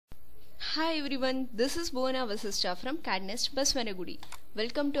Hi everyone, this is Bhuwana Vasistha from CAD NEST Baswanagudi.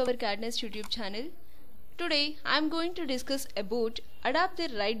 Welcome to our CAD NEST YouTube channel. Today I am going to discuss about adapt the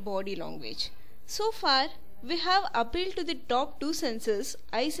right body language. So far we have appealed to the top two senses,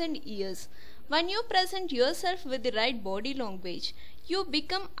 eyes and ears. When you present yourself with the right body language, you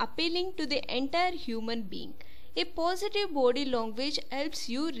become appealing to the entire human being. A positive body language helps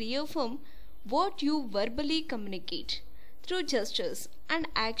you reaffirm what you verbally communicate through gestures and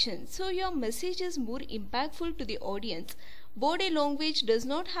actions, so your message is more impactful to the audience. Body language does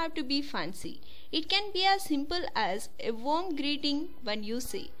not have to be fancy. It can be as simple as a warm greeting when you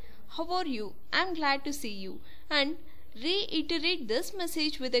say, "How are you? I'm glad to see you," and reiterate this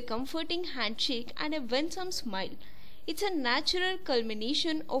message with a comforting handshake and a winsome smile. It's a natural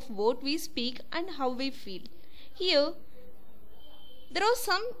culmination of what we speak and how we feel. Here, there are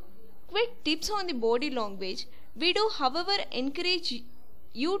some quick tips on the body language. We do, however, encourage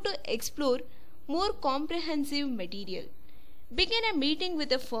you to explore more comprehensive material. Begin a meeting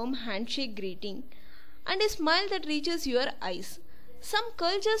with a firm handshake greeting and a smile that reaches your eyes. Some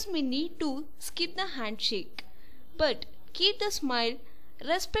cultures may need to skip the handshake, but keep the smile,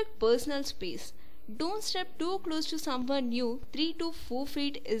 respect personal space. Don't step too close to someone new. 3 to 4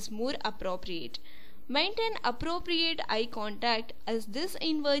 feet is more appropriate. Maintain appropriate eye contact as this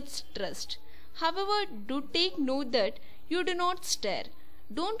invites trust. However, do take note that you do not stare.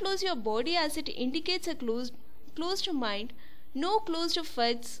 Don't close your body as it indicates a closed mind. No closed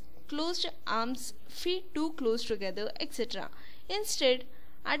fists, closed arms, feet too close together, etc. Instead,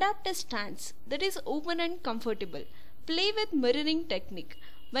 adapt a stance that is open and comfortable. Play with mirroring technique.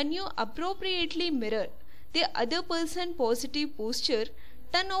 When you appropriately mirror the other person's positive posture,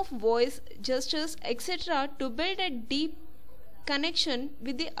 tone of voice, gestures, etc. to build a deep connection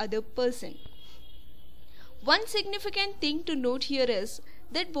with the other person. One significant thing to note here is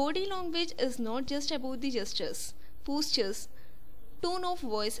that body language is not just about the gestures, postures, tone of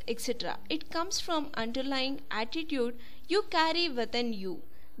voice, etc. It comes from underlying attitude you carry within you.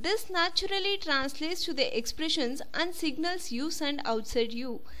 This naturally translates to the expressions and signals you send outside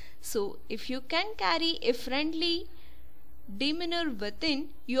you. So, if you can carry a friendly demeanor within,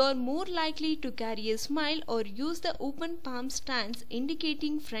 you are more likely to carry a smile or use the open palm stance,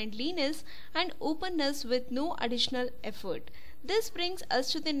 indicating friendliness and openness with no additional effort. This brings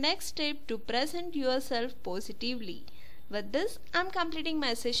us to the next step to present yourself positively. With this, I am completing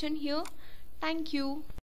my session here. Thank you.